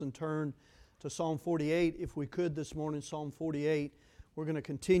and turn to Psalm 48. If we could this morning, Psalm 48. We're going to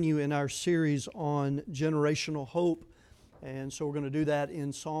continue in our series on generational hope. And so we're going to do that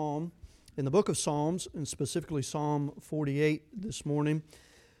in the book of Psalms, and specifically Psalm 48 this morning.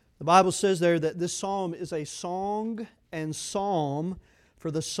 The Bible says there that this psalm is a song and psalm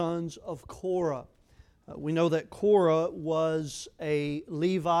for the sons of Korah. We know that Korah was a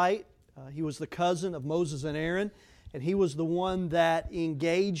Levite. He was the cousin of Moses and Aaron, and he was the one that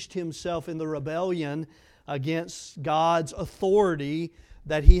engaged himself in the rebellion against God's authority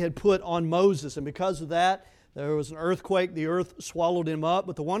that He had put on Moses. And because of that, there was an earthquake. The earth swallowed him up.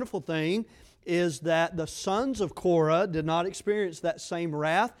 But the wonderful thing is that the sons of Korah did not experience that same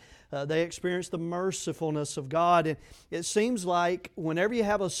wrath. They experienced the mercifulness of God. And it seems like whenever you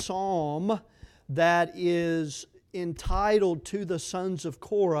have a psalm that is entitled to the sons of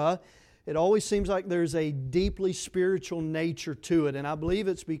Korah, it always seems like there's a deeply spiritual nature to it. And I believe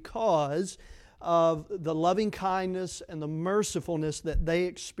it's because of the loving kindness and the mercifulness that they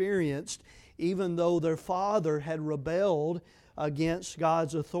experienced, even though their father had rebelled against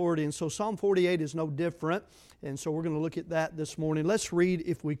God's authority. And so Psalm 48 is no different. And so we're going to look at that this morning. Let's read,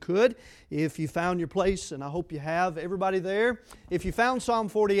 if we could, if you found your place, and I hope you have. Everybody there? If you found Psalm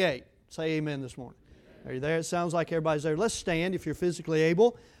 48, say amen this morning. Are you there? It sounds like everybody's there. Let's stand if you're physically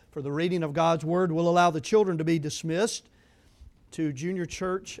able for the reading of God's Word. We'll allow the children to be dismissed to junior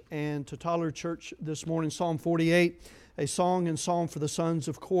church and to toddler church this morning. Psalm 48, a song and psalm for the sons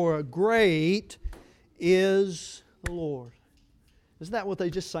of Korah. Great is the Lord. Isn't that what they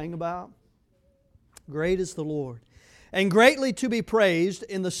just sang about? Great is the Lord, and greatly to be praised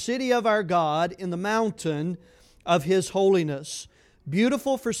in the city of our God, in the mountain of His holiness.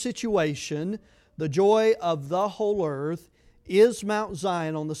 Beautiful for situation, the joy of the whole earth is Mount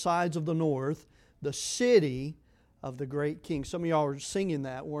Zion on the sides of the north, the city of the great King. Some of y'all were singing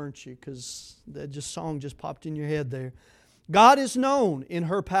that, weren't you? Because that song just popped in your head there. God is known in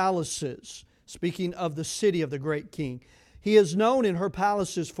her palaces. Speaking of the city of the great King. He is known in her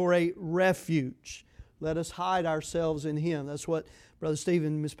palaces for a refuge. Let us hide ourselves in Him. That's what Brother Stephen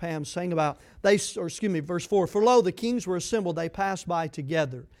and Miss Pam sang about. Verse 4. For lo, the kings were assembled, they passed by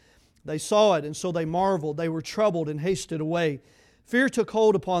together. They saw it, and so they marveled. They were troubled and hasted away. Fear took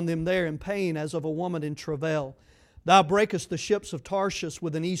hold upon them there, and pain as of a woman in travail. Thou breakest the ships of Tarshish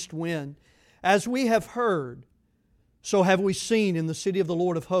with an east wind. As we have heard, so have we seen in the city of the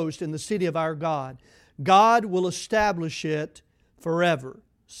Lord of hosts, in the city of our God. God will establish it forever.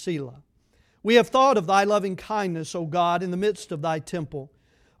 Selah. We have thought of Thy loving kindness, O God, in the midst of Thy temple.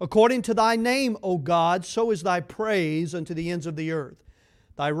 According to Thy name, O God, so is Thy praise unto the ends of the earth.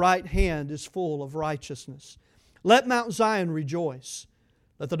 Thy right hand is full of righteousness. Let Mount Zion rejoice.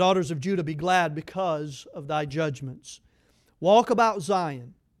 Let the daughters of Judah be glad because of Thy judgments. Walk about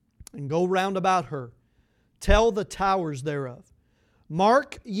Zion and go round about her. Tell the towers thereof.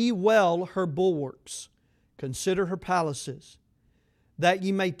 Mark ye well her bulwarks. Consider her palaces, that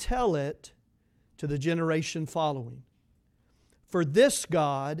ye may tell it to the generation following. For this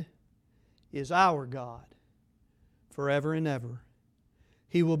God is our God forever and ever.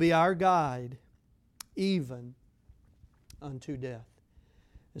 He will be our guide even unto death.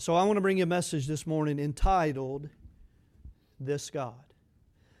 And so I want to bring you a message this morning entitled, This God.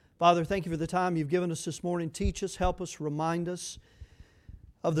 Father, thank You for the time You've given us this morning. Teach us, help us, remind us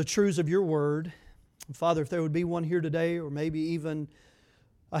of the truths of Your Word. And Father, if there would be one here today, or maybe even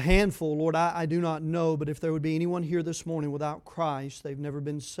a handful, Lord, I do not know, but if there would be anyone here this morning without Christ, they've never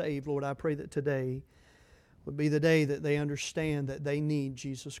been saved, Lord, I pray that today would be the day that they understand that they need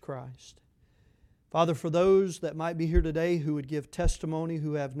Jesus Christ. Father, for those that might be here today who would give testimony,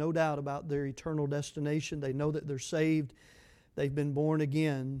 who have no doubt about their eternal destination, they know that they're saved, they've been born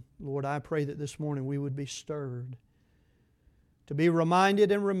again, Lord, I pray that this morning we would be stirred to be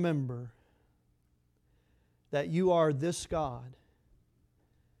reminded and remember that You are this God,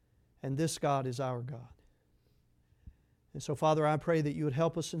 and this God is our God. And so, Father, I pray that You would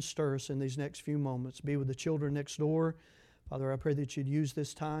help us and stir us in these next few moments. Be with the children next door. Father, I pray that You'd use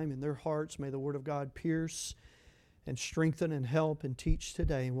this time in their hearts. May the Word of God pierce and strengthen and help and teach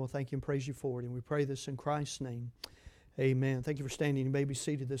today. And we'll thank You and praise You for it. And we pray this in Christ's name. Amen. Thank you for standing. You may be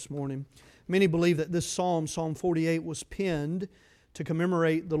seated this morning. Many believe that this psalm, Psalm 48, was penned to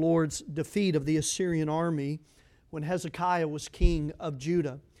commemorate the Lord's defeat of the Assyrian army when Hezekiah was king of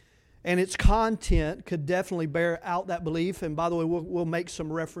Judah. And its content could definitely bear out that belief. And by the way, we'll make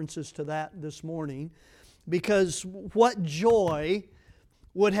some references to that this morning. Because what joy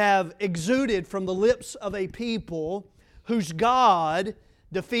would have exuded from the lips of a people whose God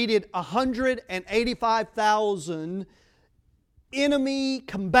defeated 185,000 enemy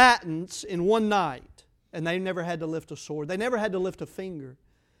combatants in one night, and they never had to lift a sword. They never had to lift a finger.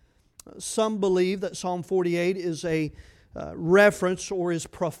 Some believe that Psalm 48 is a reference or is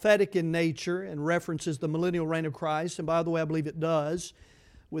prophetic in nature and references the millennial reign of Christ. And by the way, I believe it does,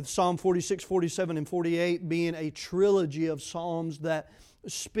 with Psalm 46, 47, and 48 being a trilogy of psalms that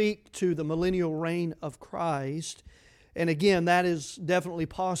speak to the millennial reign of Christ. And again, that is definitely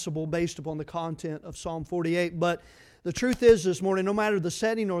possible based upon the content of Psalm 48. But the truth is this morning, no matter the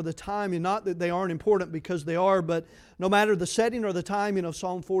setting or the timing, not that they aren't important because they are, but no matter the setting or the timing of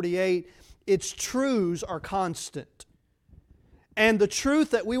Psalm 48, its truths are constant. And the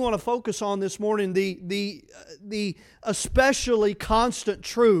truth that we want to focus on this morning, the especially constant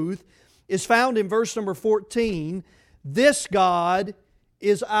truth, is found in verse number 14. This God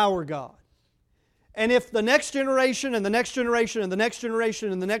is our God. And if the next generation and the next generation and the next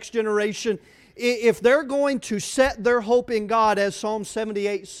generation and the next generation, if they're going to set their hope in God, as Psalm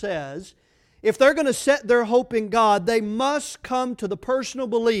 78 says, if they're going to set their hope in God, they must come to the personal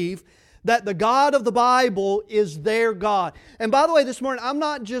belief that the God of the Bible is their God. And by the way, this morning, I'm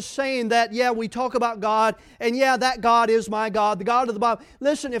not just saying that, yeah, we talk about God, and yeah, that God is my God, the God of the Bible.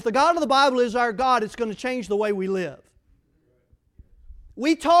 Listen, if the God of the Bible is our God, it's going to change the way we live.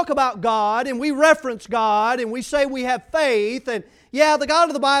 We talk about God, and we reference God, and we say we have faith, and yeah, the God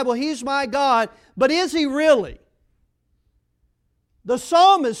of the Bible, He's my God, but is He really? The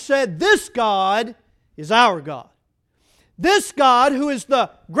psalmist said, this God is our God. This God, who is the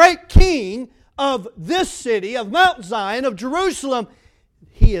great King of this city, of Mount Zion, of Jerusalem,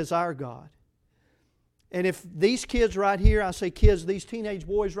 He is our God. And if these kids right here, I say kids, these teenage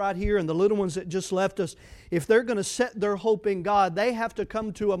boys right here and the little ones that just left us, if they're going to set their hope in God, they have to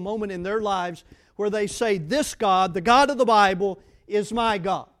come to a moment in their lives where they say, this God, the God of the Bible, is my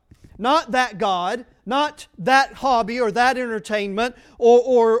God. Not that God, not that hobby or that entertainment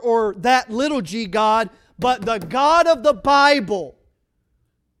or that little g God, but the God of the Bible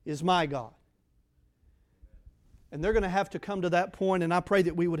is my God. And they're going to have to come to that point, and I pray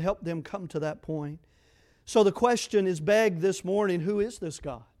that we would help them come to that point. So the question is begged this morning, who is this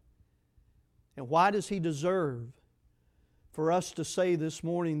God? And why does He deserve for us to say this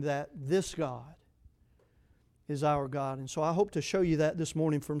morning that this God is our God? And so I hope to show you that this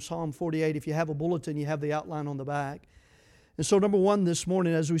morning from Psalm 48. If you have a bulletin, you have the outline on the back. And so number one this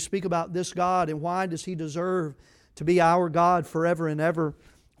morning, as we speak about this God and why does He deserve to be our God forever and ever,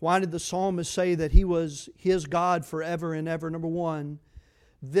 why did the psalmist say that He was His God forever and ever? Number one,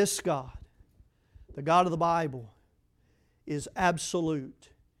 this God, the God of the Bible, is absolute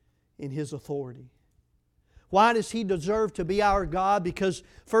in His authority. Why does He deserve to be our God? Because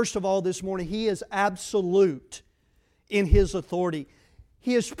first of all this morning, He is absolute in His authority.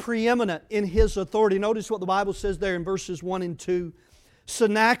 He is preeminent in His authority. Notice what the Bible says there in verses 1 and 2.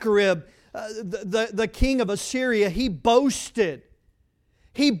 Sennacherib, the king of Assyria, he boasted.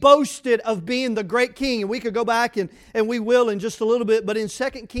 He boasted of being the great king. And we could go back and we will in just a little bit. But in 2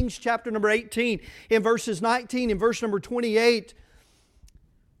 Kings chapter number 18, in verses 19 and verse number 28,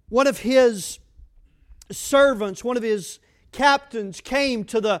 one of his servants, one of his captains came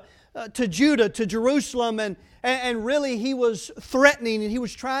to Judah, to Jerusalem, and really he was threatening and he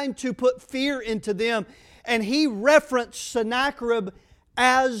was trying to put fear into them. And he referenced Sennacherib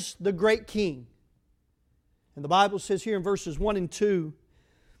as the great king. And the Bible says here in verses 1 and 2,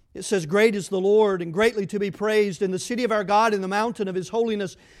 it says, great is the Lord and greatly to be praised in the city of our God, in the mountain of His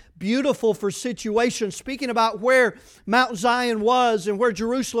holiness, beautiful for situation. Speaking about where Mount Zion was and where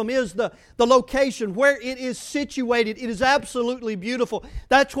Jerusalem is, the location, where it is situated, it is absolutely beautiful.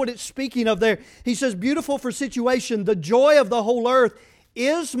 That's what it's speaking of there. He says, beautiful for situation, the joy of the whole earth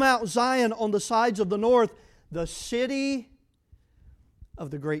is Mount Zion on the sides of the north, the city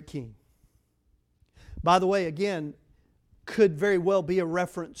of the great King. By the way, again, could very well be a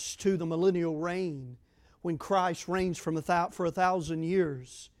reference to the millennial reign when Christ reigns for 1,000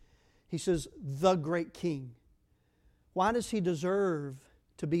 years. He says, the great King. Why does He deserve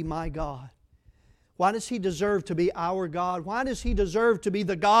to be my God? Why does He deserve to be our God? Why does He deserve to be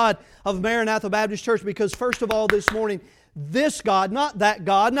the God of Maranatha Baptist Church? Because first of all this morning, this God, not that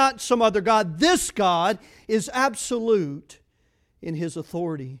God, not some other God, this God is absolute in His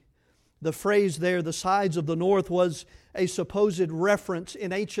authority. The phrase there, the sides of the north, was a supposed reference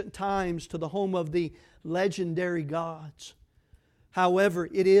in ancient times to the home of the legendary gods. However,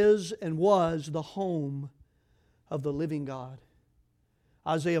 it is and was the home of the living God.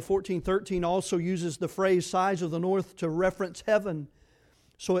 Isaiah 14:13 also uses the phrase sides of the north to reference heaven.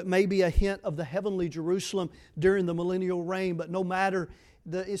 So it may be a hint of the heavenly Jerusalem during the millennial reign, but no matter,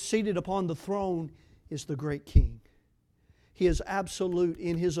 seated upon the throne is the great King. He is absolute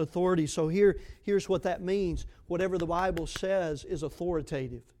in His authority. So here's what that means. Whatever the Bible says is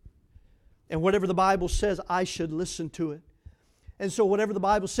authoritative. And whatever the Bible says, I should listen to it. And so whatever the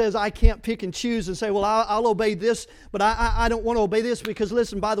Bible says, I can't pick and choose and say, well, I'll obey this, but I don't want to obey this because,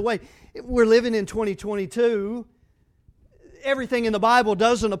 listen, by the way, we're living in 2022. Everything in the Bible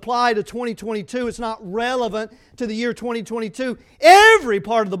doesn't apply to 2022. It's not relevant to the year 2022. Every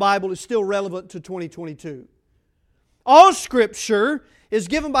part of the Bible is still relevant to 2022. All Scripture is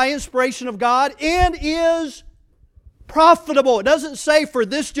given by inspiration of God and is profitable. It doesn't say for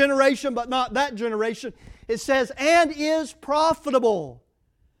this generation but not that generation. It says, and is profitable.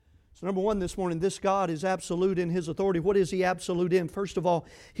 So number one this morning, this God is absolute in His authority. What is He absolute in? First of all,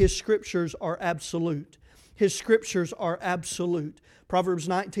 His Scriptures are absolute. His Scriptures are absolute. Proverbs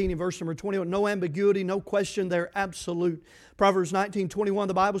 19 and verse number 21, no ambiguity, no question, they're absolute. Proverbs 19:21,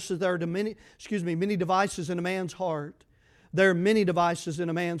 the Bible says there are many devices in a man's heart. There are many devices in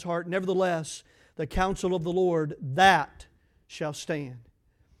a man's heart. Nevertheless, the counsel of the Lord, that shall stand.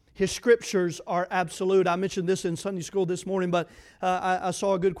 His Scriptures are absolute. I mentioned this in Sunday school this morning, but I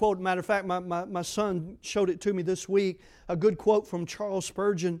saw a good quote. Matter of fact, my son showed it to me this week. A good quote from Charles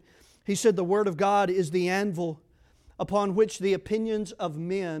Spurgeon. He said, the Word of God is the anvil upon which the opinions of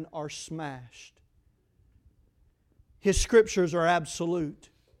men are smashed. His Scriptures are absolute.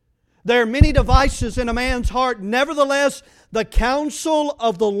 There are many devices in a man's heart. Nevertheless, the counsel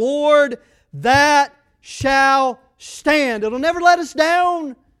of the Lord, that shall stand. It'll never let us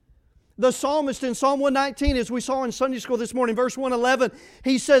down. The psalmist in Psalm 119, as we saw in Sunday school this morning, verse 111,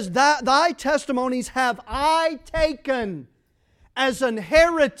 he says, Thy testimonies have I taken as an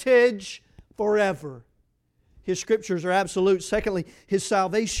heritage forever. His Scriptures are absolute. Secondly, His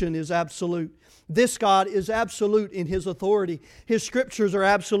salvation is absolute. This God is absolute in His authority. His Scriptures are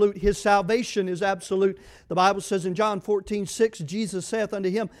absolute. His salvation is absolute. The Bible says in John 14:6, Jesus saith unto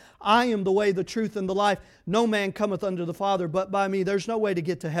him, I am the way, the truth, and the life. No man cometh unto the Father but by me. There's no way to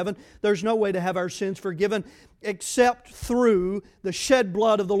get to heaven. There's no way to have our sins forgiven except through the shed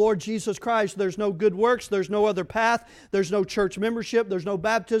blood of the Lord Jesus Christ. There's no good works. There's no other path. There's no church membership. There's no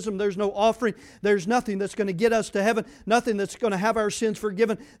baptism. There's no offering. There's nothing that's going to get us to heaven. Nothing that's going to have our sins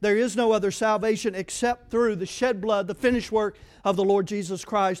forgiven. There is no other salvation except through the shed blood, the finished work of the Lord Jesus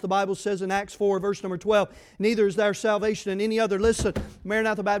Christ. The Bible says in Acts 4, verse number 12, neither is there salvation in any other. Listen,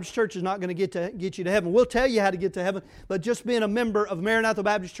 Maranatha Baptist Church is not going to get you to heaven. We'll tell you how to get to heaven, but just being a member of Maranatha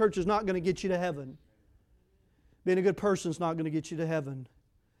Baptist Church is not going to get you to heaven. Being a good person is not going to get you to heaven.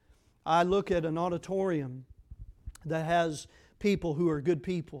 I look at an auditorium that has people who are good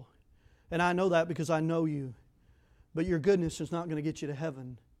people, and I know that because I know you. But your goodness is not going to get you to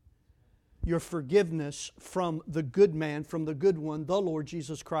heaven. Your forgiveness from the good man, from the good one, the Lord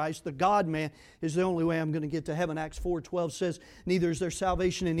Jesus Christ, the God man, is the only way I'm going to get to heaven. Acts 4:12 says, neither is there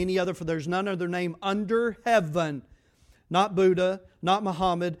salvation in any other, for there's none other name under heaven. Not Buddha, not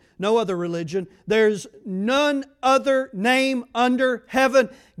Muhammad, no other religion. There's none other name under heaven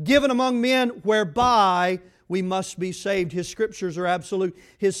given among men whereby we must be saved. His Scriptures are absolute.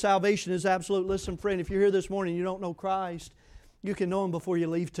 His salvation is absolute. Listen, friend, if you're here this morning and you don't know Christ, you can know Him before you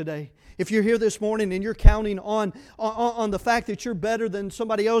leave today. If you're here this morning and you're counting on the fact that you're better than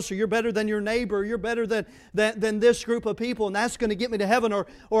somebody else, or you're better than your neighbor, or you're better than this group of people, and that's going to get me to heaven, or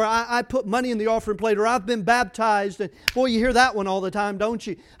I put money in the offering plate, or I've been baptized, and boy, you hear that one all the time, don't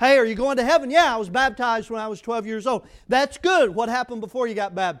you? Hey, are you going to heaven? Yeah, I was baptized when I was 12 years old. That's good. What happened before you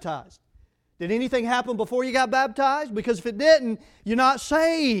got baptized? Did anything happen before you got baptized? Because if it didn't, you're not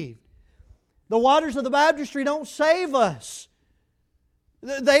saved. The waters of the baptistry don't save us.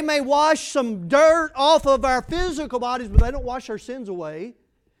 They may wash some dirt off of our physical bodies, but they don't wash our sins away.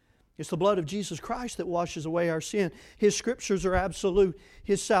 It's the blood of Jesus Christ that washes away our sin. His Scriptures are absolute.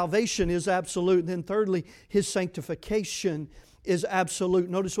 His salvation is absolute. And then thirdly, His sanctification is absolute.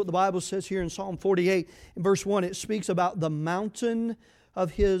 Notice what the Bible says here in Psalm 48. In verse 1, it speaks about the mountain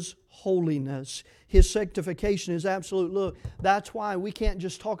of His holiness. His sanctification is absolute. Look, that's why we can't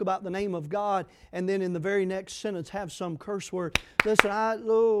just talk about the name of God and then in the very next sentence have some curse word. Listen,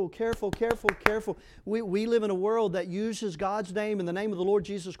 careful. We live in a world that uses God's name and the name of the Lord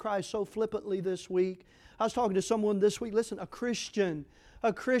Jesus Christ so flippantly this week. I was talking to someone this week, listen, a Christian.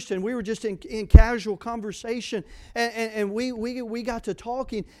 We were just in casual conversation and we got to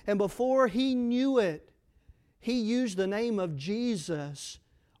talking, and before he knew it, he used the name of Jesus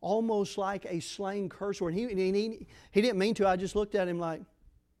almost like a slang curse word. He didn't mean to. I just looked at him like,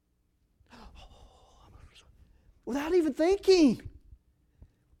 without even thinking.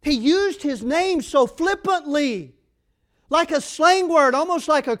 He used His name so flippantly, like a slang word, almost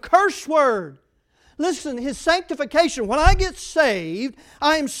like a curse word. Listen, His sanctification, when I get saved,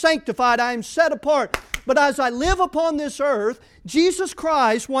 I am sanctified, I am set apart. But as I live upon this earth, Jesus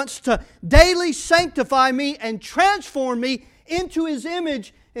Christ wants to daily sanctify me and transform me into His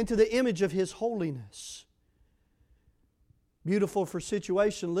image, into the image of His holiness. Beautiful for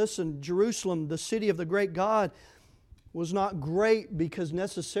situation. Listen, Jerusalem, the city of the great God, was not great because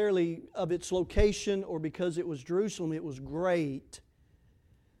necessarily of its location or because it was Jerusalem. It was great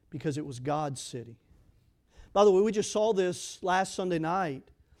because it was God's city. By the way, we just saw this last Sunday night.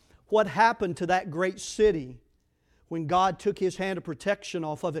 What happened to that great city when God took His hand of protection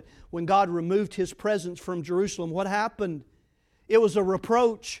off of it? When God removed His presence from Jerusalem, what happened? It was a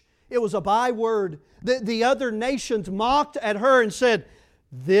reproach. It was a byword. The other nations mocked at her and said,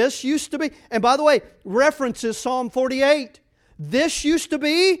 this used to be, and by the way, references Psalm 48. This used to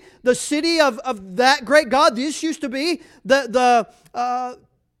be the city of that great God. This used to be the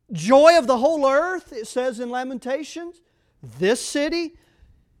joy of the whole earth, it says in Lamentations. This city.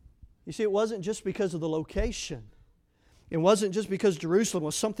 You see, it wasn't just because of the location. It wasn't just because Jerusalem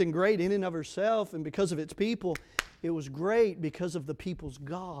was something great in and of herself and because of its people. It was great because of the people's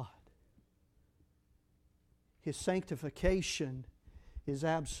God. His sanctification is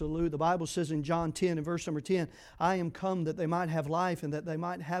absolute. The Bible says in John 10 and verse number 10, I am come that they might have life and that they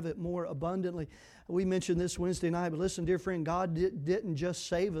might have it more abundantly. We mentioned this Wednesday night, but listen, dear friend, God didn't just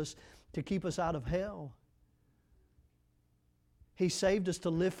save us to keep us out of hell. He saved us to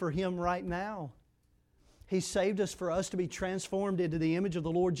live for Him right now. He saved us for us to be transformed into the image of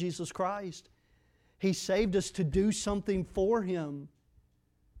the Lord Jesus Christ. He saved us to do something for Him.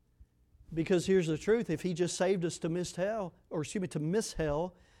 Because here's the truth, if He just saved us to miss hell,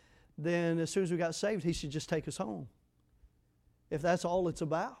 then as soon as we got saved, He should just take us home. If that's all it's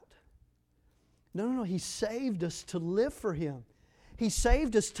about. No. He saved us to live for Him. He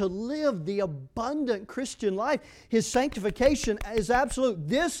saved us to live the abundant Christian life. His sanctification is absolute.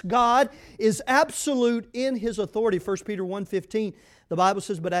 This God is absolute in His authority. 1 Peter 1:15, the Bible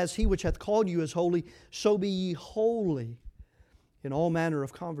says, but as He which hath called you is holy, so be ye holy in all manner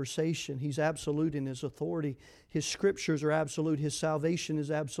of conversation. He's absolute in His authority. His Scriptures are absolute. His salvation is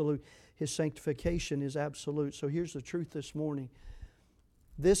absolute. His sanctification is absolute. So here's the truth this morning.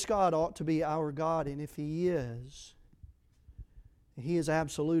 This God ought to be our God, and if He is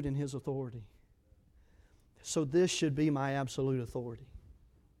absolute in His authority. So this should be my absolute authority.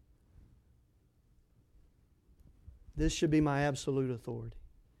 This should be my absolute authority.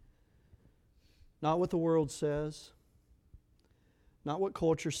 Not what the world says. Not what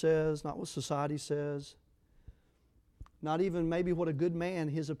culture says, not what society says, not even maybe what a good man,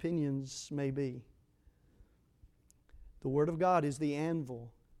 his opinions may be. The Word of God is the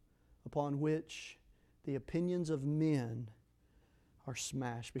anvil upon which the opinions of men are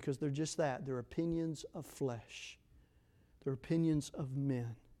smashed, because they're just that. They're opinions of flesh. They're opinions of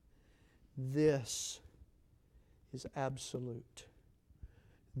men. This is absolute.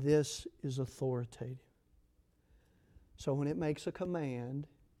 This is authoritative. So when it makes a command,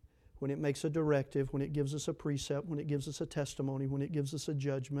 when it makes a directive, when it gives us a precept, when it gives us a testimony, when it gives us a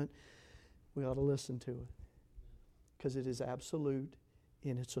judgment, we ought to listen to it. Because it is absolute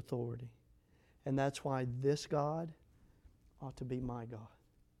in its authority. And that's why this God ought to be my God.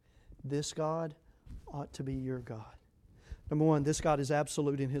 This God ought to be your God. Number one, this God is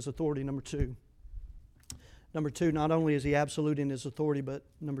absolute in His authority. Number two, not only is He absolute in His authority, but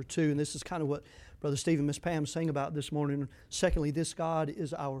number two, and this is kind of what Brother Steve and Miss Pam sang about this morning. Secondly, this God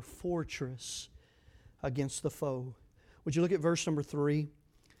is our fortress against the foe. Would you look at verse number 3?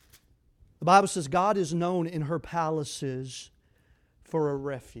 The Bible says, God is known in her palaces for a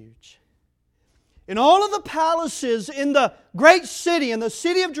refuge. In all of the palaces in the great city, in the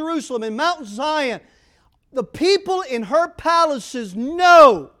city of Jerusalem, in Mount Zion, the people in her palaces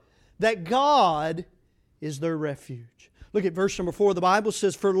know that God is their refuge. Look at verse number 4. The Bible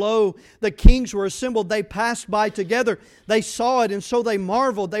says, for lo, the kings were assembled. They passed by together. They saw it, and so they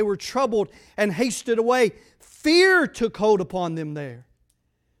marveled. They were troubled and hasted away. Fear took hold upon them there,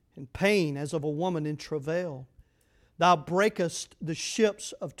 and pain as of a woman in travail. Thou breakest the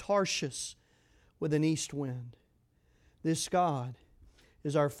ships of Tarshish with an east wind. This God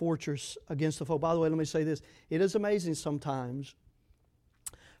is our fortress against the foe. By the way, let me say this. It is amazing sometimes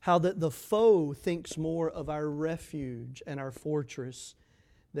how that the foe thinks more of our refuge and our fortress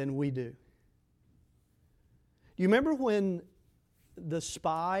than we do. You remember when the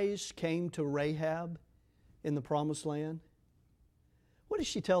spies came to Rahab in the Promised Land? What did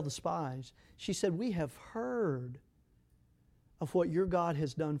she tell the spies? She said, we have heard of what your God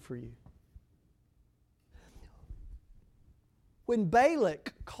has done for you. When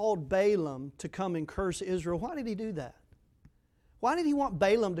Balak called Balaam to come and curse Israel, why did he do that? Why did he want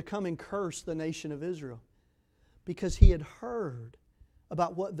Balaam to come and curse the nation of Israel? Because he had heard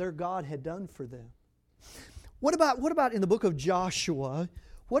about what their God had done for them. What about in the book of Joshua,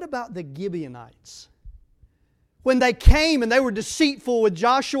 what about the Gibeonites? When they came and they were deceitful with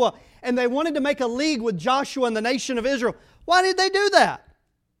Joshua and they wanted to make a league with Joshua and the nation of Israel, why did they do that?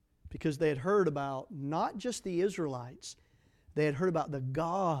 Because they had heard about not just the Israelites, they had heard about the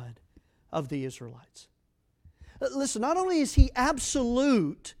God of the Israelites. Listen, not only is He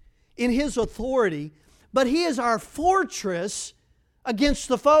absolute in His authority, but He is our fortress against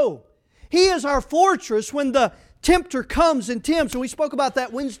the foe. He is our fortress when the tempter comes and tempts. And we spoke about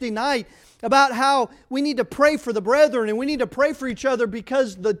that Wednesday night, about how we need to pray for the brethren and we need to pray for each other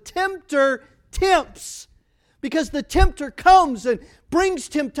because the tempter tempts. Because the tempter comes and brings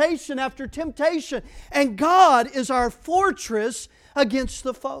temptation after temptation. And God is our fortress against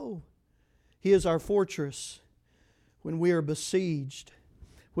the foe. He is our fortress when we are besieged.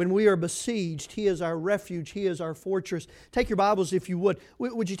 When we are besieged, He is our refuge. He is our fortress. Take your Bibles if you would.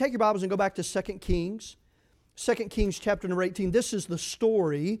 Would you take your Bibles and go back to 2 Kings? 2 Kings chapter number 18. This is the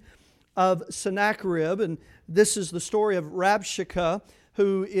story of Sennacherib, and this is the story of Rabshakeh,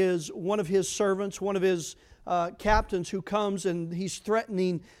 who is one of his servants, one of his captains who comes and he's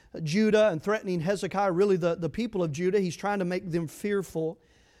threatening Judah and threatening Hezekiah, really the people of Judah. He's trying to make them fearful.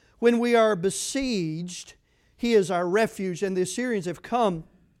 When we are besieged, He is our refuge, and the Assyrians have come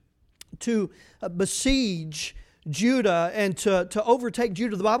to besiege Judah and to overtake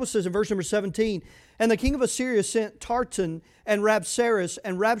Judah. The Bible says in verse number 17, "And the king of Assyria sent Tartan and Rabsaris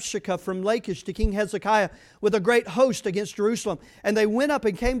and Rabshakeh from Lachish to King Hezekiah with a great host against Jerusalem. And they went up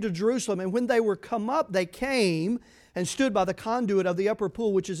and came to Jerusalem. And when they were come up, they came and stood by the conduit of the upper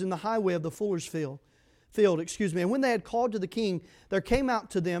pool, which is in the highway of the fuller's field. And when they had called to the king, there came out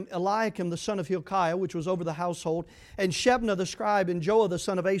to them Eliakim the son of Hilkiah, which was over the household, and Shebna the scribe, and Joah the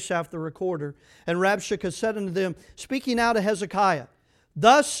son of Asaph the recorder. And Rabshakeh said unto them, speaking now to Hezekiah,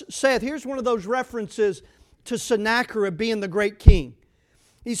 thus saith," here's one of those references to Sennacherib being the great king.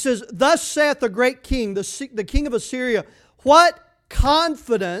 He says, "Thus saith the great king, the king of Assyria, what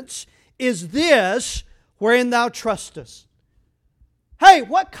confidence is this wherein thou trustest?" Hey,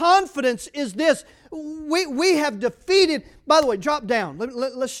 what confidence is this? We have defeated. By the way, drop down.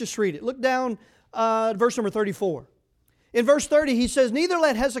 Let's just read it. Look down verse number 34. In verse 30 he says, "Neither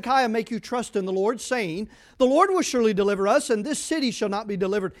let Hezekiah make you trust in the Lord, saying, the Lord will surely deliver us, and this city shall not be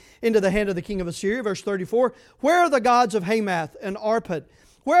delivered into the hand of the king of Assyria." Verse 34, "Where are the gods of Hamath and Arpad?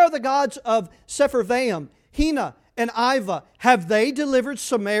 Where are the gods of Sepharvaim, Hena, and Ivah? Have they delivered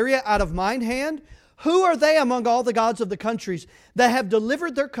Samaria out of mine hand? Who are they among all the gods of the countries that have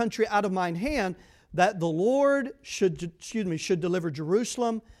delivered their country out of mine hand, that the Lord should deliver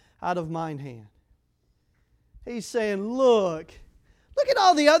Jerusalem out of mine hand?" He's saying, look at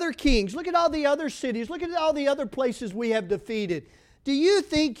all the other kings. Look at all the other cities. Look at all the other places we have defeated. Do you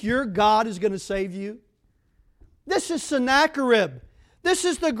think your God is going to save you? This is Sennacherib. This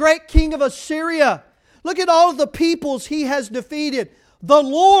is the great king of Assyria. Look at all the peoples he has defeated. The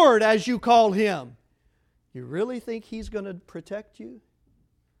Lord, as you call Him. You really think He's going to protect you?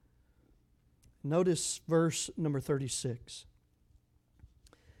 Notice verse number 36.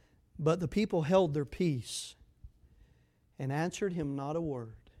 "But the people held their peace and answered him not a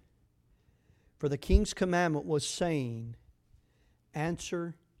word. For the king's commandment was saying,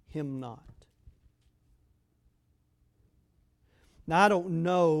 answer him not." Now I don't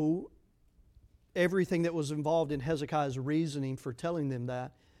know everything that was involved in Hezekiah's reasoning for telling them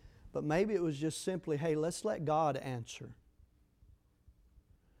that, but maybe it was just simply, hey, let's let God answer.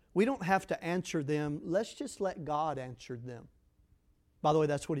 We don't have to answer them. Let's just let God answer them. By the way,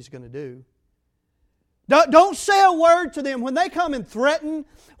 that's what He's going to do. Don't say a word to them. When they come and threaten,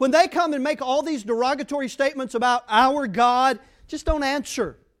 when they come and make all these derogatory statements about our God, just don't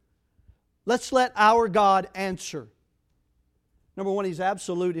answer. Let's let our God answer. Number one, He's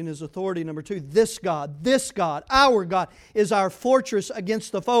absolute in His authority. Number two, this God, our God, is our fortress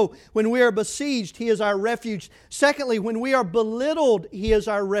against the foe. When we are besieged, He is our refuge. Secondly, when we are belittled, He is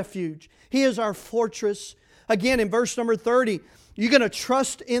our refuge. He is our fortress. Again, in verse number 30, you're going to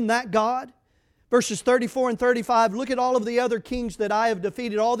trust in that God? Verses 34 and 35, look at all of the other kings that I have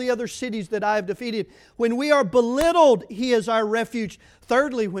defeated, all the other cities that I have defeated. When we are belittled, He is our refuge.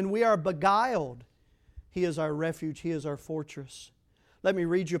 Thirdly, when we are beguiled, He is our refuge. He is our fortress. Let me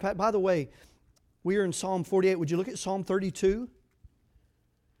read you. By the way, we are in Psalm 48. Would you look at Psalm 32?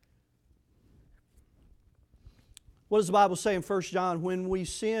 What does the Bible say in 1 John? When we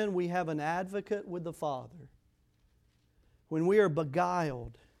sin, we have an advocate with the Father. when we are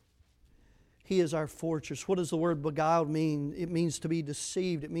beguiled, He is our fortress. What does the word beguiled mean? It means to be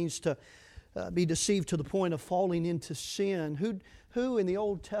deceived. It means to be deceived to the point of falling into sin. Who in the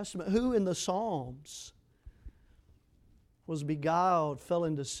Old Testament, who in the Psalms was beguiled, fell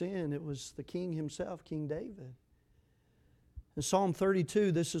into sin? It was the king himself, King David. In Psalm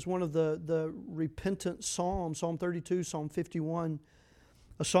 32, this is one of the repentant psalms. Psalm 32, Psalm 51.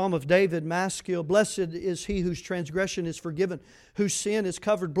 A psalm of David, Maskil. Blessed is he whose transgression is forgiven, whose sin is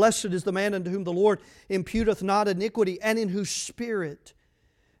covered. Blessed is the man unto whom the Lord imputeth not iniquity, and in whose spirit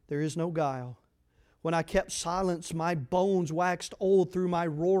there is no guile. When I kept silence, my bones waxed old through my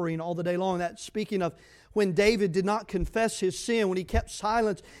roaring all the day long. That's speaking of when David did not confess his sin. When he kept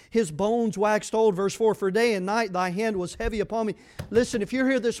silence, his bones waxed old. Verse 4, for day and night thy hand was heavy upon me. Listen, if you're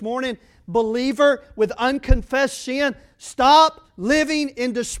here this morning, believer with unconfessed sin, stop living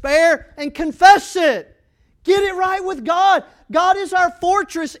in despair and confess it. Get it right with God. God is our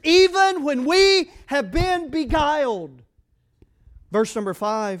fortress even when we have been beguiled. Verse number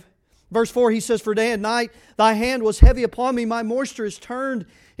 5. Verse 4, he says, for day and night thy hand was heavy upon me. My moisture is turned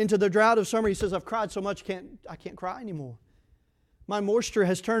into the drought of summer. He says, I've cried so much I can't cry anymore. My moisture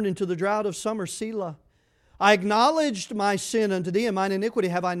has turned into the drought of summer. Selah. I acknowledged my sin unto thee, and mine iniquity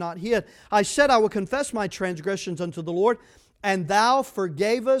have I not hid. I said, I will confess my transgressions unto the Lord, and thou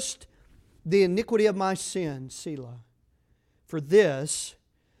forgavest the iniquity of my sin. Selah. For this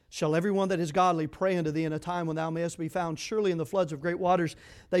shall everyone that is godly pray unto thee in a time when thou mayest be found. Surely in the floods of great waters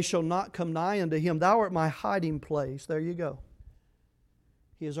they shall not come nigh unto him. Thou art my hiding place. There you go.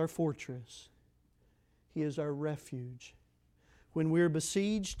 He is our fortress. He is our refuge. When we are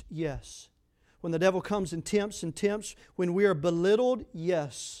besieged, yes. When the devil comes and tempts. When we are belittled,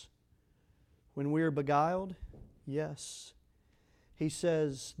 yes. When we are beguiled, yes. He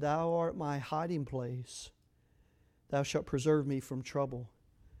says, thou art my hiding place. Thou shalt preserve me from trouble.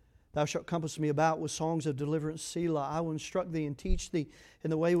 Thou shalt compass me about with songs of deliverance. Selah. I will instruct thee and teach thee in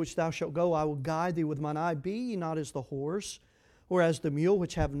the way which thou shalt go. I will guide thee with mine eye. Be ye not as the horse, or as the mule,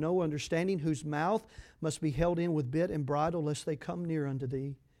 which have no understanding, whose mouth must be held in with bit and bridle, lest they come near unto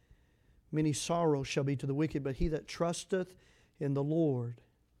thee. Many sorrows shall be to the wicked, but he that trusteth in the Lord,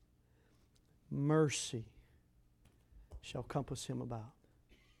 mercy shall compass him about.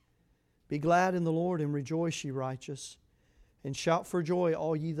 Be glad in the Lord, and rejoice, ye righteous, and shout for joy,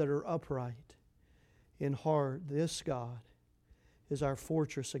 all ye that are upright in heart. This God is our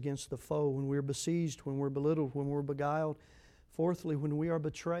fortress against the foe. When we're besieged, when we're belittled, when we're beguiled. Fourthly, when we are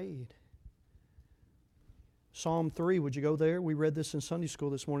betrayed. Psalm 3, would you go there? We read this in Sunday school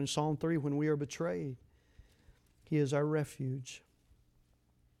this morning. Psalm 3, when we are betrayed, He is our refuge.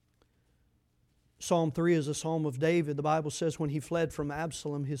 Psalm 3 is a psalm of David. The Bible says when he fled from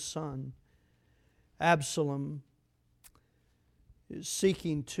Absalom, his son. Absalom is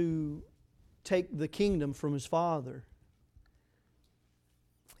seeking to take the kingdom from his father.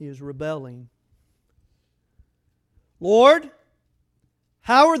 He is rebelling. Lord,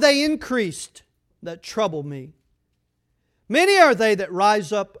 how are they increased that trouble me? Many are they that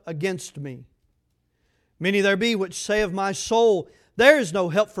rise up against me. Many there be which say of my soul, there is no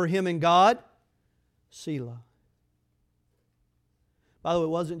help for him in God. Selah. By the way, it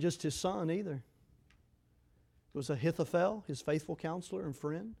wasn't just his son either. It was Ahithophel, his faithful counselor and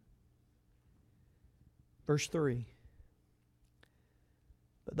friend. Verse 3.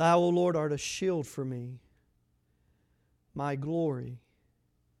 But Thou, O Lord, art a shield for me, my glory,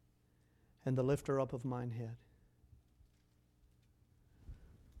 and the lifter up of mine head.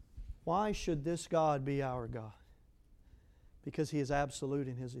 Why should this God be our God? Because He is absolute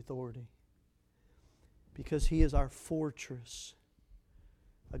in His authority. Because He is our fortress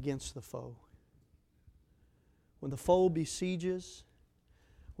against the foe. When the foe besieges,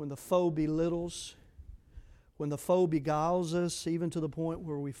 when the foe belittles, when the foe beguiles us, even to the point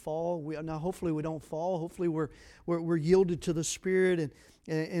where we fall. Now, hopefully we don't fall. Hopefully we're yielded to the Spirit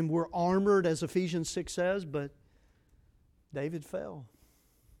and we're armored, as Ephesians 6 says. But David fell.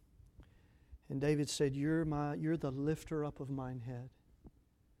 And David said, You're the lifter up of mine head.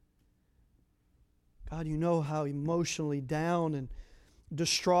 God, You know how emotionally down and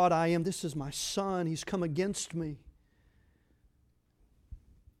distraught I am. This is my son. He's come against me.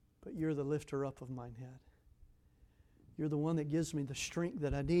 But You're the lifter up of mine head. You're the one that gives me the strength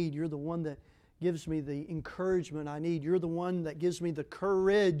that I need. You're the one that gives me the encouragement I need. You're the one that gives me the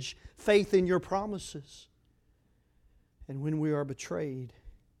courage, faith in Your promises. And when we are betrayed,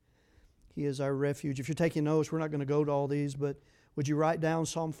 He is our refuge. If you're taking notes, we're not going to go to all these, but would you write down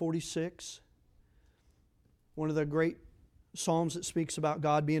Psalm 46? One of the great psalms that speaks about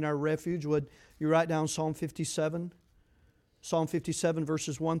God being our refuge. Would you write down Psalm 57? Psalm 57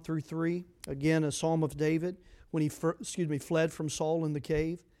 verses 1 through 3. Again, a psalm of David when he fled from Saul in the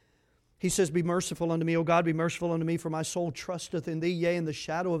cave. He says, Be merciful unto me, O God, be merciful unto me, for my soul trusteth in Thee. Yea, in the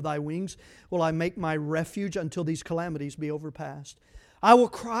shadow of Thy wings will I make my refuge until these calamities be overpast. I will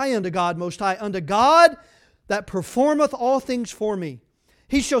cry unto God Most High, unto God that performeth all things for me.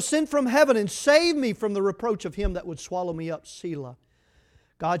 He shall send from heaven and save me from the reproach of him that would swallow me up. Selah.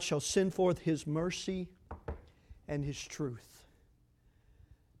 God shall send forth His mercy and His truth.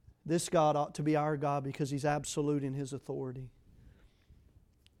 This God ought to be our God because He's absolute in His authority.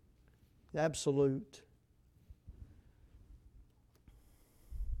 Absolute.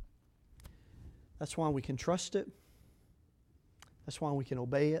 That's why we can trust it. That's why we can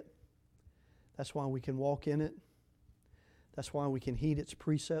obey it. That's why we can walk in it. That's why we can heed its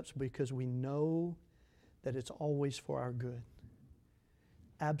precepts, because we know that it's always for our good.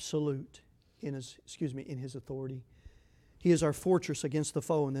 Absolute in His authority. He is our fortress against the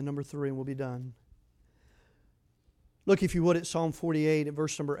foe. And then number 3, and we'll be done. Look, if you would, at Psalm 48 at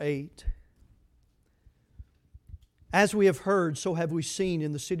verse number 8. As we have heard, so have we seen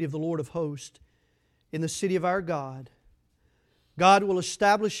in the city of the Lord of hosts, in the city of our God. God will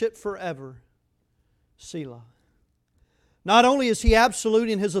establish it forever. Selah. Not only is He absolute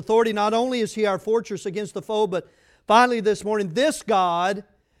in His authority, not only is He our fortress against the foe, but finally this morning, this God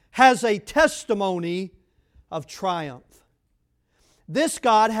has a testimony of triumph. This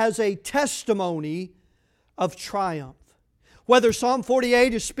God has a testimony of triumph. Whether Psalm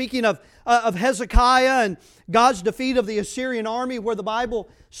 48 is speaking of Hezekiah and God's defeat of the Assyrian army, where the Bible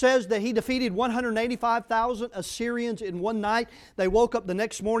says that he defeated 185,000 Assyrians in one night. They woke up the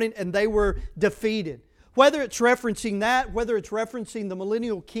next morning and they were defeated. Whether it's referencing that, whether it's referencing the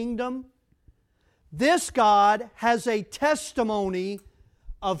millennial kingdom, this God has a testimony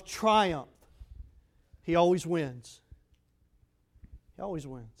of triumph. He always wins. He always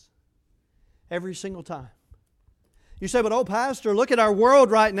wins. Every single time. You say, but Pastor, look at our world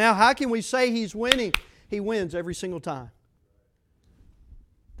right now. How can we say He's winning? He wins every single time.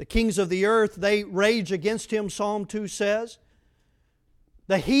 The kings of the earth, they rage against Him, Psalm 2 says.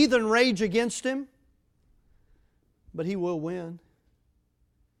 The heathen rage against Him, but He will win.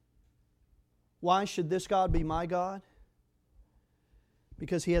 Why should this God be my God?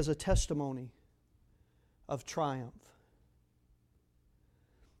 Because He has a testimony of triumph.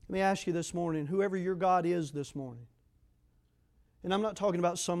 Let me ask you this morning, whoever your God is this morning, and I'm not talking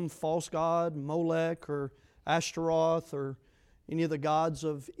about some false god, Molech or Ashtaroth or any of the gods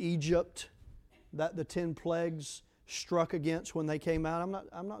of Egypt that the 10 plagues struck against when they came out.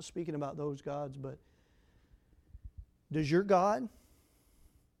 I'm not speaking about those gods, but does your God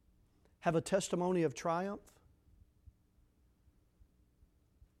have a testimony of triumph?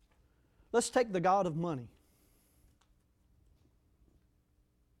 Let's take the God of money.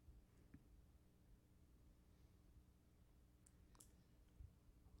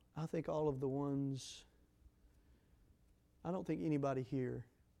 I think all of the ones, I don't think anybody here.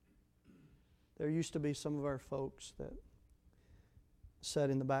 There used to be some of our folks that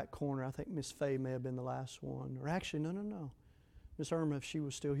sat in the back corner. I think Miss Fay may have been the last one. Or actually, no. Miss Irma, if she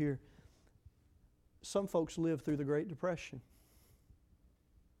was still here. Some folks lived through the Great Depression.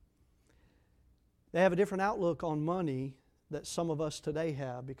 They have a different outlook on money that some of us today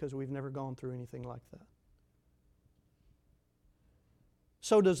have because we've never gone through anything like that.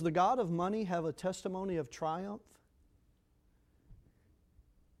 So does the God of money have a testimony of triumph?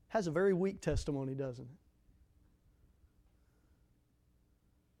 Has a very weak testimony, doesn't it?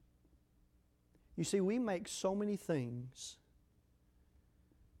 You see, we make so many things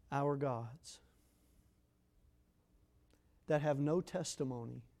our gods that have no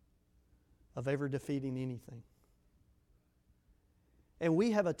testimony of ever defeating anything. And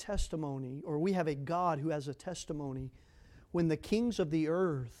we have a testimony, or we have a God who has a testimony when the kings of the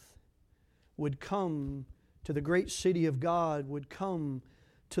earth would come to the great city of God, would come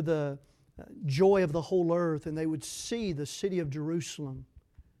to the joy of the whole earth, and they would see the city of Jerusalem.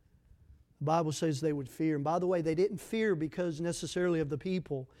 The Bible says they would fear. And by the way, they didn't fear because necessarily of the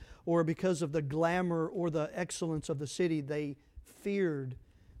people or because of the glamour or the excellence of the city. They feared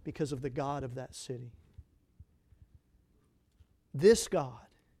because of the God of that city. This God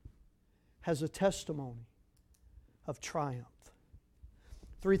has a testimony of triumph.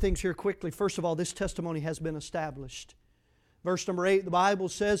 3 things here quickly. First of all, this testimony has been established. Verse number 8, the Bible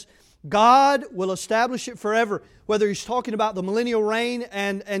says, God will establish it forever. Whether He's talking about the millennial reign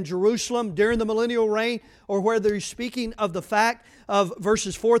and Jerusalem during the millennial reign, or whether He's speaking of the fact of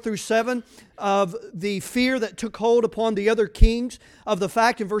verses 4 through 7 of the fear that took hold upon the other kings, of the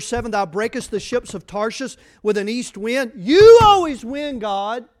fact in verse 7, Thou breakest the ships of Tarshish with an east wind. You always win,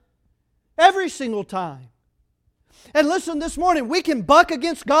 God. Every single time. And listen, this morning we can buck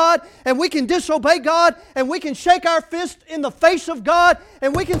against God, and we can disobey God, and we can shake our fist in the face of God,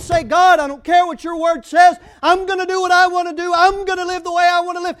 and we can say, God, I don't care what your word says. I'm going to do what I want to do. I'm going to live the way I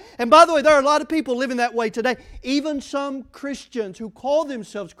want to live. And by the way, there are a lot of people living that way today. Even some Christians who call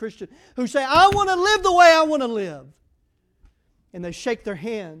themselves Christians, who say, I want to live the way I want to live. And they shake their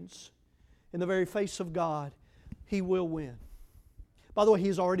hands in the very face of God. He will win. By the way,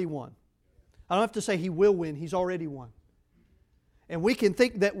 He's already won. I don't have to say He will win. He's already won. And we can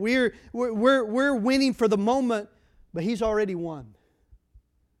think that we're winning for the moment, but He's already won.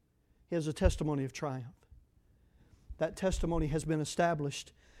 He has a testimony of triumph. That testimony has been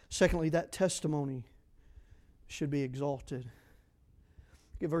established. Secondly, that testimony should be exalted.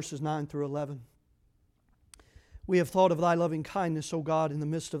 Get verses 9 through 11. We have thought of Thy loving kindness, O God, in the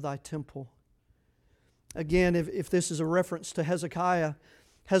midst of Thy temple. Again, if this is a reference to Hezekiah,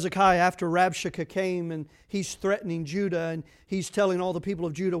 after Rabshakeh came and he's threatening Judah, and he's telling all the people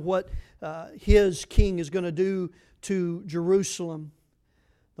of Judah what his king is going to do to Jerusalem.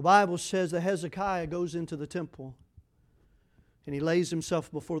 The Bible says that Hezekiah goes into the temple and he lays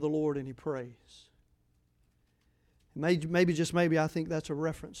himself before the Lord and he prays. Maybe, just maybe, I think that's a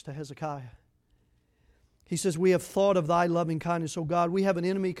reference to Hezekiah. He says, we have thought of Thy loving kindness, O God. We have an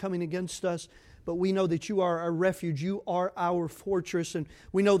enemy coming against us, but we know that You are our refuge. You are our fortress, and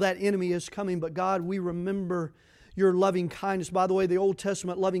we know that enemy is coming. But God, we remember Your loving kindness. By the way, the Old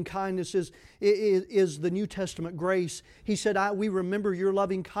Testament loving kindness is the New Testament grace. He said, we remember Your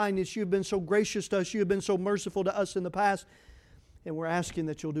loving kindness. You've been so gracious to us. You have been so merciful to us in the past, and we're asking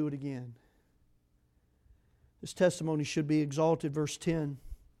that You'll do it again. This testimony should be exalted. Verse 10.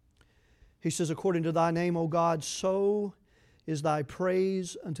 He says, according to Thy name, O God, so is Thy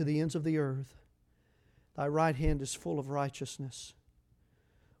praise unto the ends of the earth. Thy right hand is full of righteousness.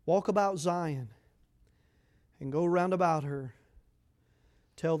 Walk about Zion and go round about her.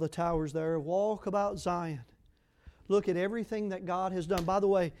 Tell the towers there, walk about Zion. Look at everything that God has done. By the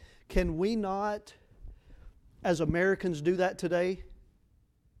way, can we not, as Americans, do that today?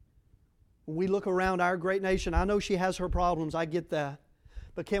 When we look around our great nation, I know she has her problems, I get that.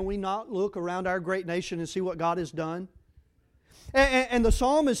 But can we not look around our great nation and see what God has done? And the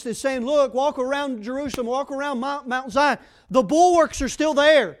psalmist is saying, look, walk around Jerusalem, walk around Mount Zion. The bulwarks are still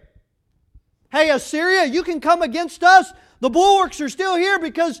there. Hey, Assyria, you can come against us. The bulwarks are still here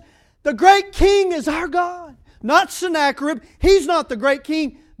because the great king is our God. Not Sennacherib. He's not the great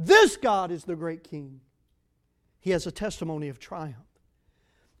king. This God is the great king. He has a testimony of triumph.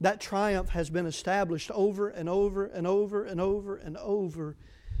 That triumph has been established over and over and over and over and over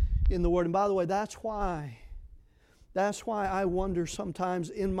in the Word. And by the way, that's why I wonder sometimes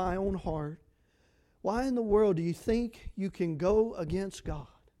in my own heart, why in the world do you think you can go against God?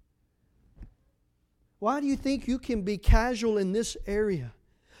 Why do you think you can be casual in this area?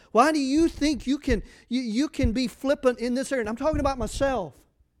 Why do you think you can be flippant in this area? And I'm talking about myself.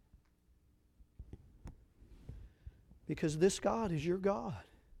 Because this God is your God.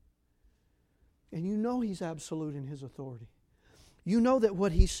 And you know He's absolute in His authority. You know that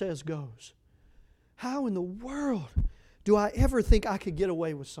what He says goes. How in the world do I ever think I could get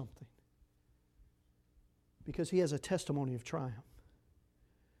away with something? Because He has a testimony of triumph.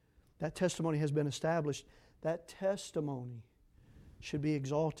 That testimony has been established. That testimony should be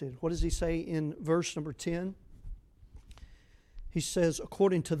exalted. What does He say in verse number 10? He says,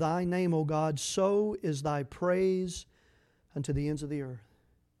 according to Thy name, O God, so is Thy praise unto the ends of the earth.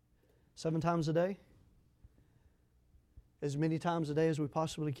 7 times a day? As many times a day as we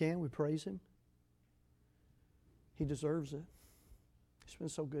possibly can, we praise Him. He deserves it. He's been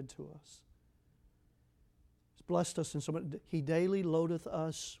so good to us. He's blessed us in so much. He daily loadeth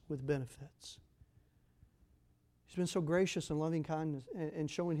us with benefits. He's been so gracious and loving kindness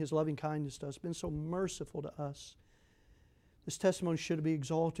and showing His loving kindness to us. Been so merciful to us. This testimony should be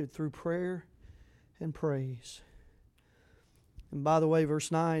exalted through prayer and praise. And by the way,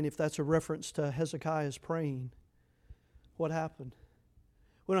 verse 9, if that's a reference to Hezekiah's praying, what happened?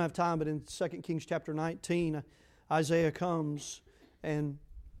 We don't have time, but in 2 Kings chapter 19, Isaiah comes and...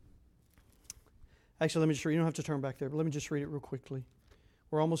 Actually, let me just read. You don't have to turn back there, but let me just read it real quickly.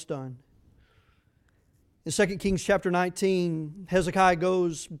 We're almost done. In 2 Kings chapter 19, Hezekiah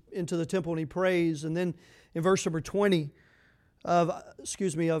goes into the temple and he prays. And then in verse number 20, of 2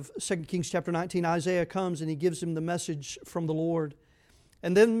 Kings chapter 19, Isaiah comes and he gives him the message from the Lord.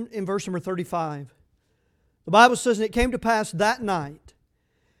 And then in verse number 35, the Bible says, "And it came to pass that night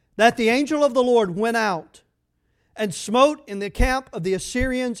that the angel of the Lord went out and smote in the camp of the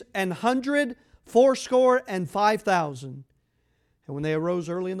Assyrians 180,500. And when they arose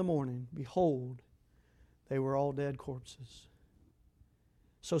early in the morning, behold, they were all dead corpses.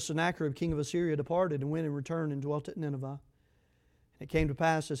 So Sennacherib, king of Assyria, departed and went and returned and dwelt at Nineveh. And it came to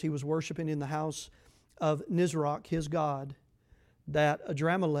pass, as he was worshiping in the house of Nisroch, his god, that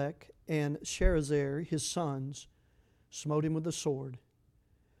Adramelech and Sharezer, his sons, smote him with the sword."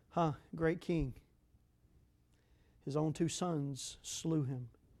 Great king. His own 2 sons slew him.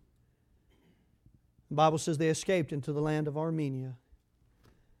 The Bible says they escaped into the land of Armenia.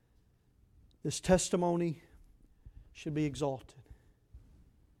 This testimony should be exalted.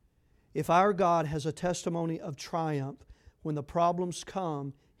 If our God has a testimony of triumph, when the problems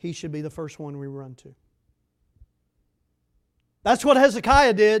come, He should be the first one we run to. That's what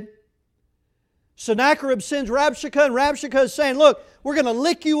Hezekiah did. Sennacherib sends Rabshakeh, and Rabshakeh is saying, "Look, we're going to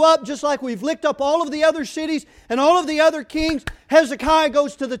lick you up just like we've licked up all of the other cities and all of the other kings." Hezekiah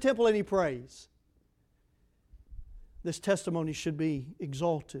goes to the temple and he prays. This testimony should be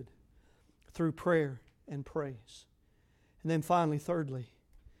exalted through prayer and praise. And then finally, thirdly,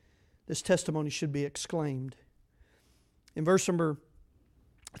 this testimony should be exclaimed. In verse number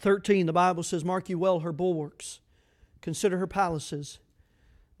 13, the Bible says, "Mark you well her bulwarks, consider her palaces,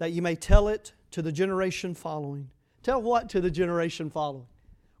 that you may tell it to the generation following." Tell what to the generation following?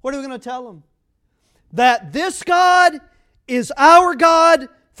 What are we going to tell them? That this God is our God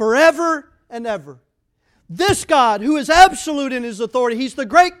forever and ever. This God who is absolute in His authority, He's the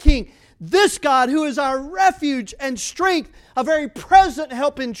great King. This God who is our refuge and strength, a very present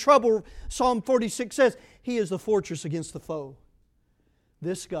help in trouble. Psalm 46 says, He is the fortress against the foe.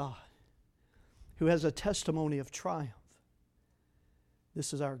 This God who has a testimony of triumph.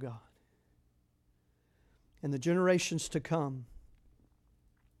 This is our God. And the generations to come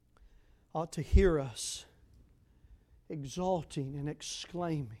ought to hear us exalting and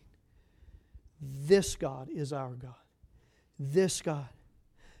exclaiming, "This God is our God. This God."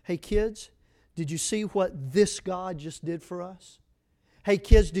 Hey kids, did you see what this God just did for us? Hey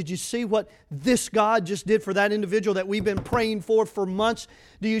kids, did you see what this God just did for that individual that we've been praying for months?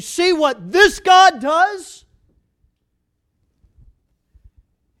 Do you see what this God does?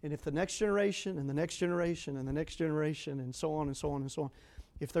 And if the next generation and the next generation and the next generation and so on and so on and so on,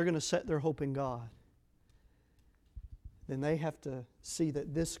 if they're going to set their hope in God, then they have to see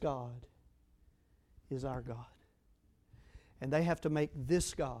that this God is our God. And they have to make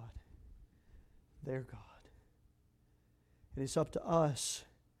this God their God. And it's up to us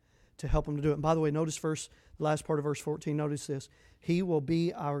to help them to do it. And by the way, notice the last part of verse 14. Notice this. "He will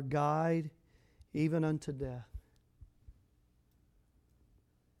be our guide even unto death."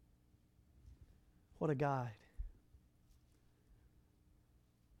 What a guide.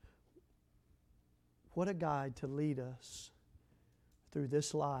 What a guide to lead us through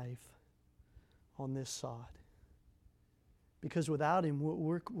this life on this sod. Because without Him,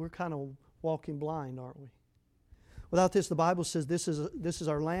 we're kind of walking blind, aren't we? Without this, the Bible says this is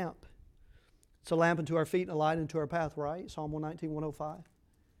our lamp. It's a lamp unto our feet and a light unto our path, right? Psalm 119, 105.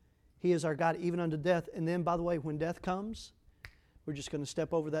 He is our guide even unto death. And then, by the way, when death comes, we're just going to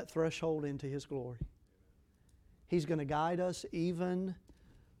step over that threshold into His glory. He's going to guide us even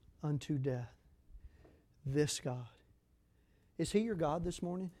unto death. This God. Is He your God this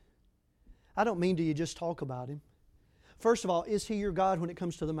morning? I don't mean do you just talk about Him. First of all, is He your God when it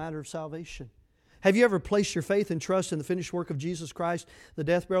comes to the matter of salvation? Have you ever placed your faith and trust in the finished work of Jesus Christ, the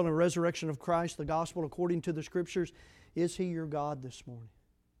death, burial, and resurrection of Christ, the gospel according to the Scriptures? Is He your God this morning?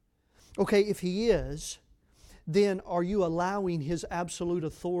 Okay, if He is, then are you allowing His absolute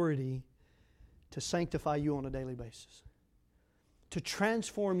authority to sanctify you on a daily basis? To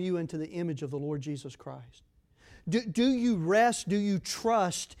transform you into the image of the Lord Jesus Christ? Do you rest, do you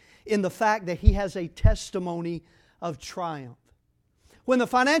trust in the fact that He has a testimony of triumph? When the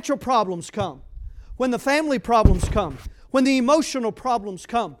financial problems come, when the family problems come, when the emotional problems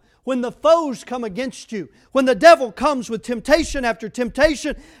come, when the foes come against you, when the devil comes with temptation after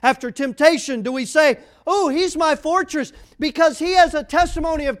temptation after temptation, do we say, "Oh, He's my fortress because He has a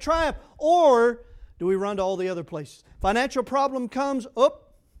testimony of triumph"? Or do we run to all the other places? Financial problem comes,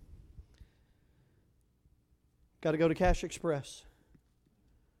 got to go to Cash Express.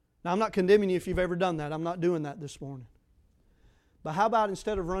 Now, I'm not condemning you if you've ever done that. I'm not doing that this morning. But how about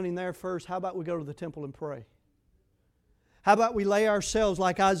instead of running there first, how about we go to the temple and pray? How about we lay ourselves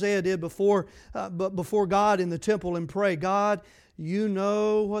like Isaiah did before God in the temple and pray, God, You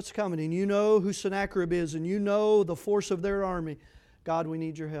know what's coming, and You know who Sennacherib is, and You know the force of their army. God, we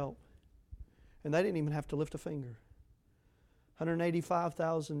need Your help. And they didn't even have to lift a finger.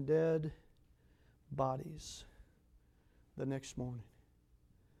 185,000 dead bodies the next morning.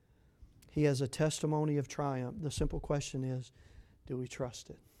 He has a testimony of triumph. The simple question is, do we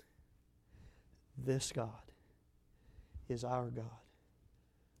trust it? This God is our God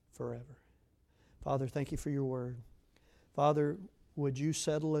forever. Father, thank You for Your Word. Father, would You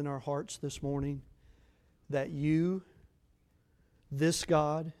settle in our hearts this morning that You, this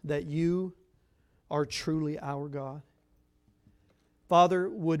God, that You are truly our God. Father,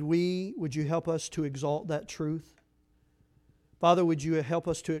 would You help us to exalt that truth? Father, would You help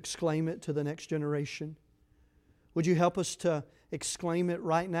us to exclaim it to the next generation? Would You help us to exclaim it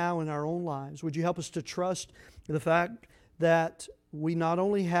right now in our own lives? Would You help us to trust the fact that we not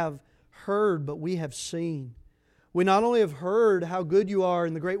only have heard, but we have seen. We not only have heard how good You are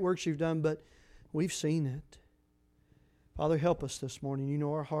and the great works You've done, but we've seen it. Father, help us this morning. You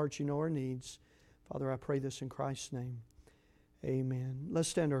know our hearts, You know our needs. Father, I pray this in Christ's name. Amen. Let's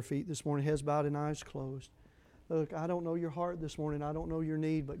stand to our feet this morning, heads bowed and eyes closed. Look, I don't know your heart this morning. I don't know your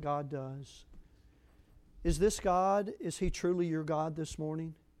need, but God does. Is this God, is He truly your God this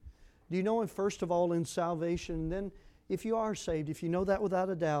morning? Do you know Him first of all in salvation? And then if you are saved, if you know that without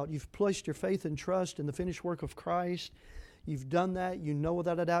a doubt, you've placed your faith and trust in the finished work of Christ, you've done that, you know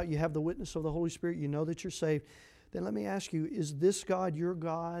without a doubt, you have the witness of the Holy Spirit, you know that you're saved, then let me ask you, is this God your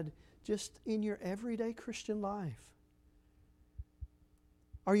God just in your everyday Christian life?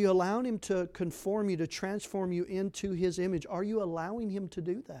 Are you allowing Him to conform you, to transform you into His image? Are you allowing Him to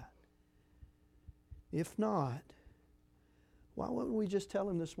do that? If not, why wouldn't we just tell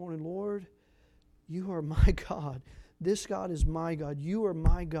Him this morning, Lord, You are my God. This God is my God. You are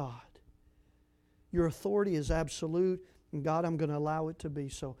my God. Your authority is absolute, and God, I'm going to allow it to be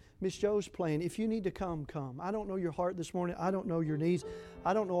so. Miss Joe's playing. If you need to come, come. I don't know your heart this morning. I don't know your needs.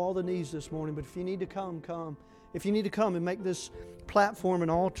 I don't know all the needs this morning, but if you need to come, come. If you need to come and make this platform an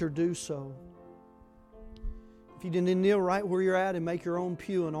altar, do so. If you need to kneel right where you're at and make your own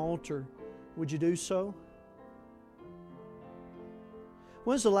pew an altar, would you do so?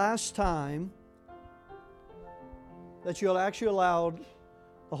 When's the last time that you actually allowed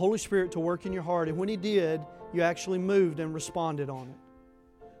the Holy Spirit to work in your heart, and when He did, you actually moved and responded on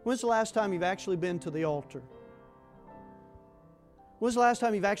it? When's the last time you've actually been to the altar? When's the last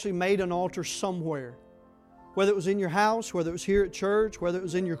time you've actually made an altar somewhere? Whether it was in your house, whether it was here at church, whether it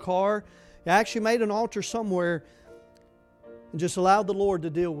was in your car, you actually made an altar somewhere and just allowed the Lord to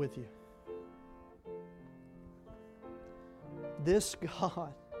deal with you. This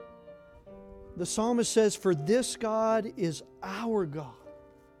God, the psalmist says, for this God is our God,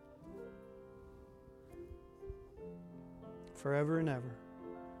 forever and ever.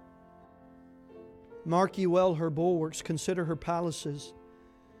 Mark ye well her bulwarks, consider her palaces,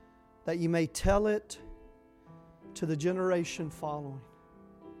 that ye may tell it to the generation following.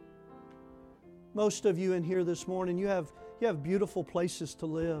 Most of you in here this morning, you have beautiful places to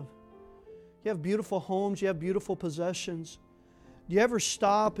live. You have beautiful homes, you have beautiful possessions. Do you ever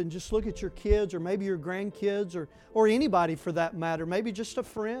stop and just look at your kids, or maybe your grandkids, or anybody for that matter, maybe just a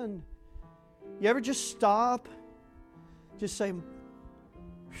friend? You ever just stop, just say,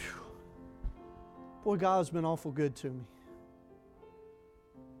 boy, God's been awful good to me.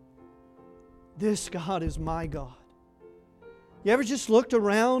 This God is my God. You ever just looked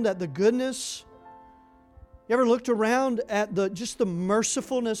around at the goodness? You ever looked around at just the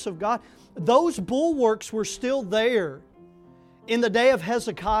mercifulness of God? Those bulwarks were still there in the day of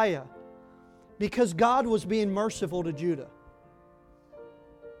Hezekiah because God was being merciful to Judah.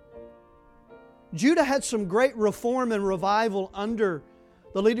 Judah had some great reform and revival under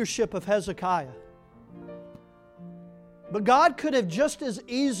the leadership of Hezekiah. But God could have just as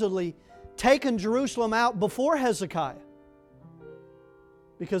easily taken Jerusalem out before Hezekiah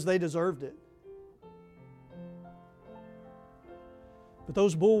because they deserved it. But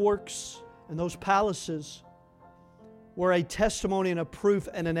those bulwarks and those palaces were a testimony and a proof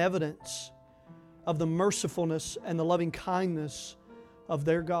and an evidence of the mercifulness and the loving kindness of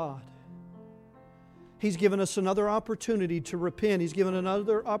their God. He's given us another opportunity to repent. He's given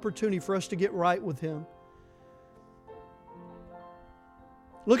another opportunity for us to get right with Him.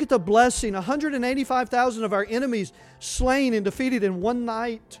 Look at the blessing. 185,000 of our enemies slain and defeated in one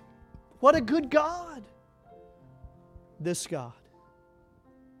night. What a good God. This God.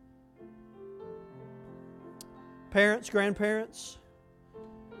 Parents, grandparents,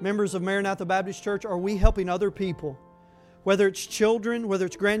 members of Maranatha Baptist Church, are we helping other people Whether it's children, whether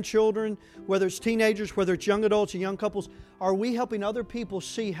it's grandchildren, whether it's teenagers, whether it's young adults and young couples, are we helping other people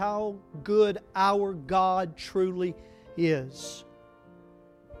see how good our God truly is?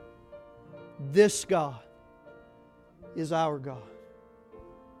 This God is our God.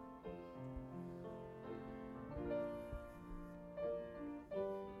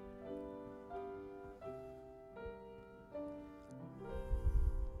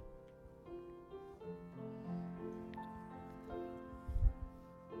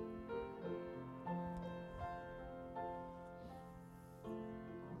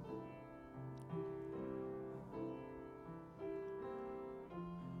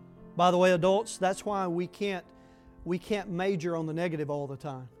 By the way, adults, that's why we can't major on the negative all the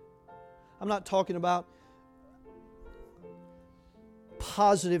time. I'm not talking about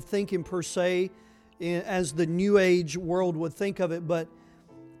positive thinking per se, as the New Age world would think of it, but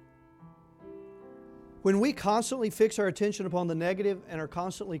when we constantly fix our attention upon the negative and are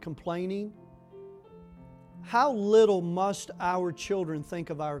constantly complaining, how little must our children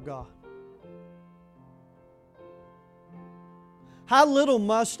think of our God? How little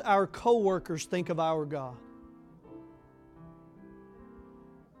must our co-workers think of our God?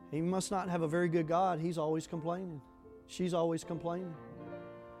 He must not have a very good God. He's always complaining. She's always complaining.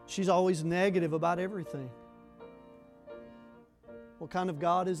 She's always negative about everything. What kind of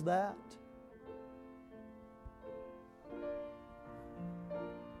God is that?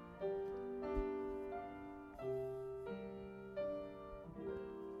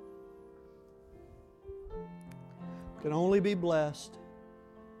 Can only be blessed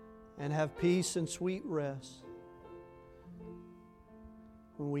and have peace and sweet rest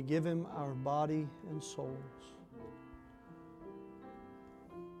when we give Him our body and souls.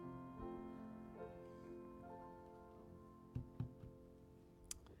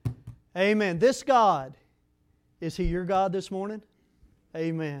 Amen. This God, is He your God this morning?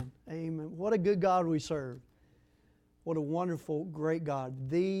 Amen. Amen. What a good God we serve. What a wonderful, great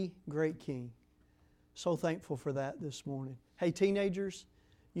God. The great King. So thankful for that this morning. Hey, teenagers,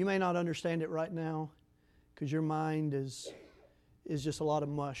 you may not understand it right now because your mind is just a lot of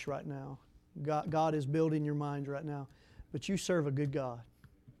mush right now. God is building your mind right now. But you serve a good God.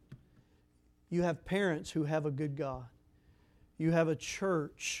 You have parents who have a good God. You have a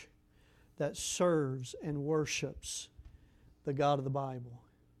church that serves and worships the God of the Bible.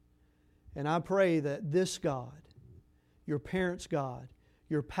 And I pray that this God, your parents' God,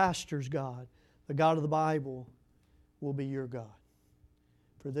 your pastor's God, the God of the Bible, will be your God.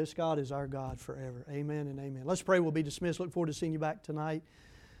 For this God is our God forever. Amen and amen. Let's pray. We'll be dismissed. Look forward to seeing you back tonight.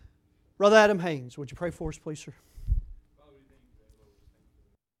 Brother Adam Haynes, would you pray for us, please, sir?